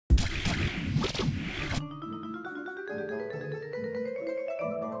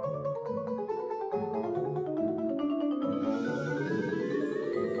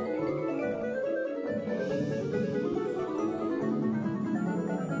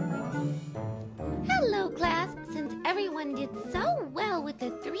everyone did so well with the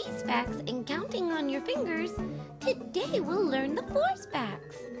 3 facts and counting on your fingers, today we'll learn the 4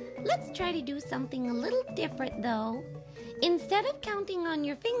 facts. Let's try to do something a little different though. Instead of counting on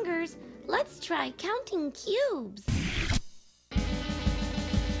your fingers, let's try counting cubes.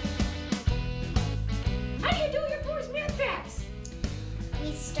 How do you do your 4 math facts?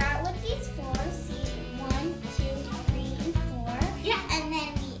 We start with these 4, see 1, 2, 3, and 4. Yeah. And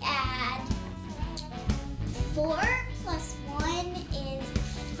then we add 4 plus 1 is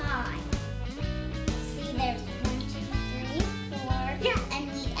 5. See, there's 1, 2, 3, 4. Yeah. And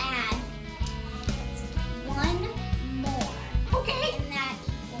we add 1 more. Okay. And that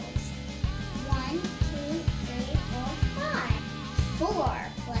equals 1, 2, 3, 4, 5. 4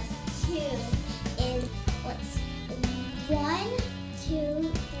 plus 2 is, let's see, 1,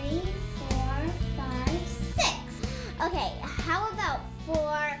 2, 3, 4, 5, 6. Okay, how about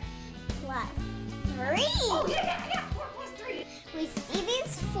 4 plus 3? Oh, yeah. 4 plus 3. We see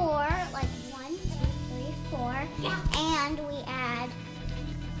these 4, like 1, 2, 3, 4. Yeah. And we add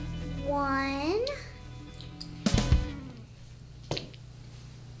 1,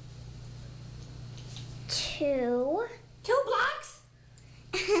 2. 2 blocks?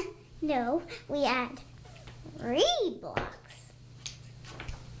 No, we add 3 blocks.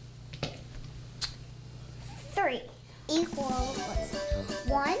 3 equals, let's see,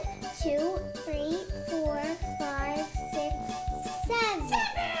 1, 2, 3, 4, 5, 6, 7.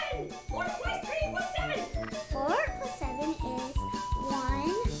 7! 4 plus 3 equals 7. 4 plus 7 is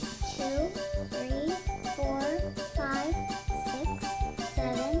 1, 2, 3, 4, 5, 6,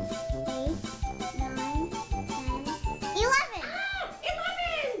 7, 8, 9, 10, 11. Ah!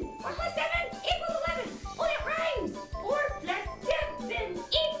 11! 4 plus 7 equals 11. Oh, that rhymes. 4 plus 7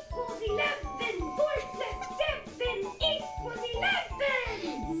 equals 11. 4 plus 7 equals 11.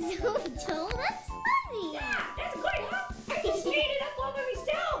 So that's funny. Yeah, that's good, huh? I just made it up all by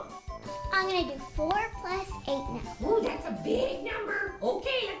myself. I'm going to do 4 plus 8 now. Ooh, that's a big number.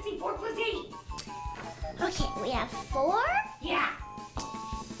 Okay, let's see. 4 plus 8. Okay, we have 4 Yeah.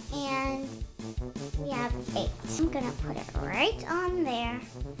 and we have 8. I'm going to put it right on there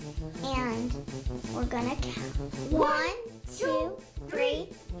and we're going to count. 1, 2, 3,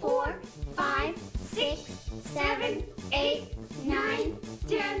 4, 5, 6, 7, 8, 9,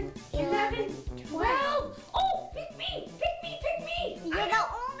 10, 11, 12. Oh, pick me. You're the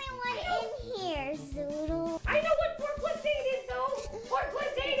only one in here, Zoodle. I know what 4 plus 8 is, though. 4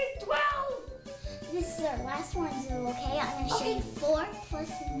 plus 8 is 12. This is our last one, Zoodle, okay? I'm going to show Okay. you 4 plus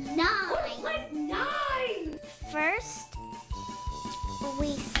 9. 4 plus 9. First,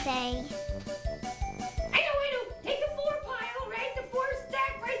 we say I know. Take the 4 pile, right? The 4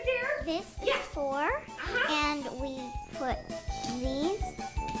 stack right there. this Yeah. is 4, Uh-huh. and we put these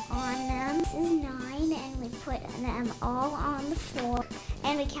on them. This is 9, and we put them all on the floor.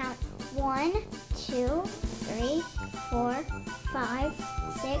 And we count 1, 2, 3, 4, 5,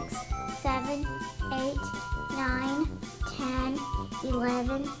 6, 7, 8, 9, 10,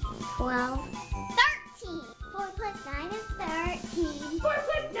 11, 12, 13. 4 plus 9 is 13. 4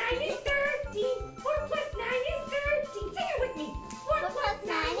 plus 9 is 13. 4 plus 9 is 13. Sing it with me. 4 plus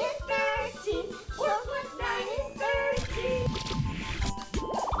 9 is 13. 4 plus 9 is 13.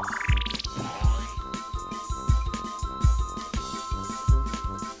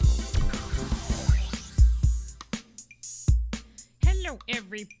 Hello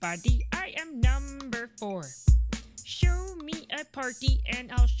everybody, I am number 4. Show me a party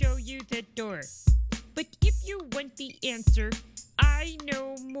and I'll show you the door. But if you want the answer, I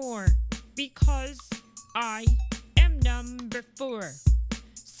know more. Because I am number 4.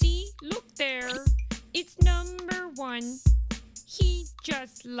 See, look there, it's number 1. He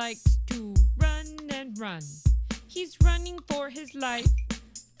just likes to run and run. He's running for his life.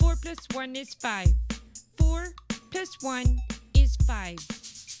 4 plus 1 is 5. 4 plus 1 is 5.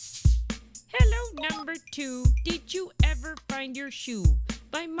 Hello, number 2. Did you ever find your shoe?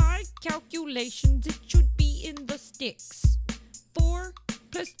 By my calculations, it should be in the sticks. 4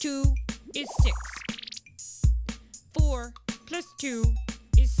 plus 2 is 6. 4 plus 2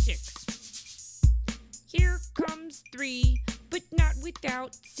 is 6. Here comes 3, but not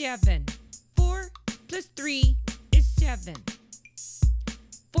without 7. 4 plus 3 is 7.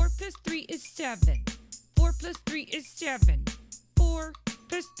 4 plus 3 is 7. 4 plus 3 is 7. 4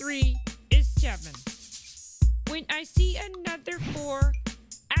 plus 3 is 7. When I see another 4,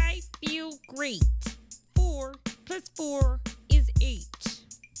 I feel great. 4 plus 4 is 8.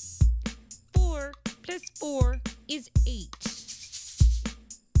 4 plus 4 is 8.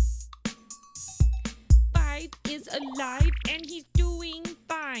 5 is alive and he's doing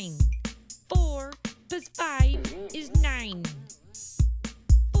fine. 4 plus 5 is 9.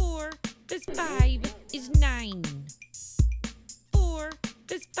 4 plus 5 is 9. 4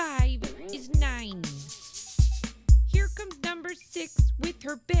 plus 5 is 9. Here comes number 6 with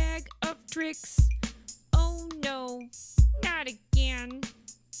her bag of tricks. Oh no, not again.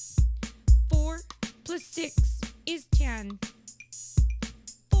 4 plus 6 is 10.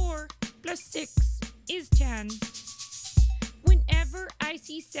 4 plus 6 is 10. Whenever I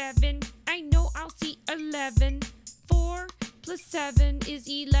see 7, I know I'll see 11. 4 plus 7 is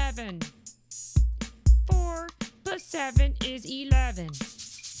 11. 4 plus 7 is 11.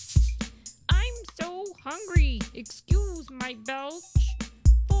 I'm so hungry, excuse my belch.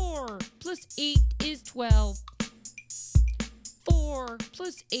 4 plus 8 is 12. 4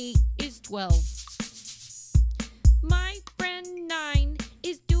 plus 8 is 12. My friend 9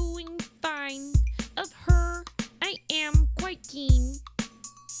 is doing fine. Of her, I am quite keen.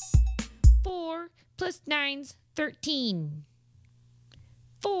 4 plus 9's 13.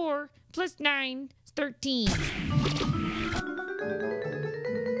 4 plus 9's 13.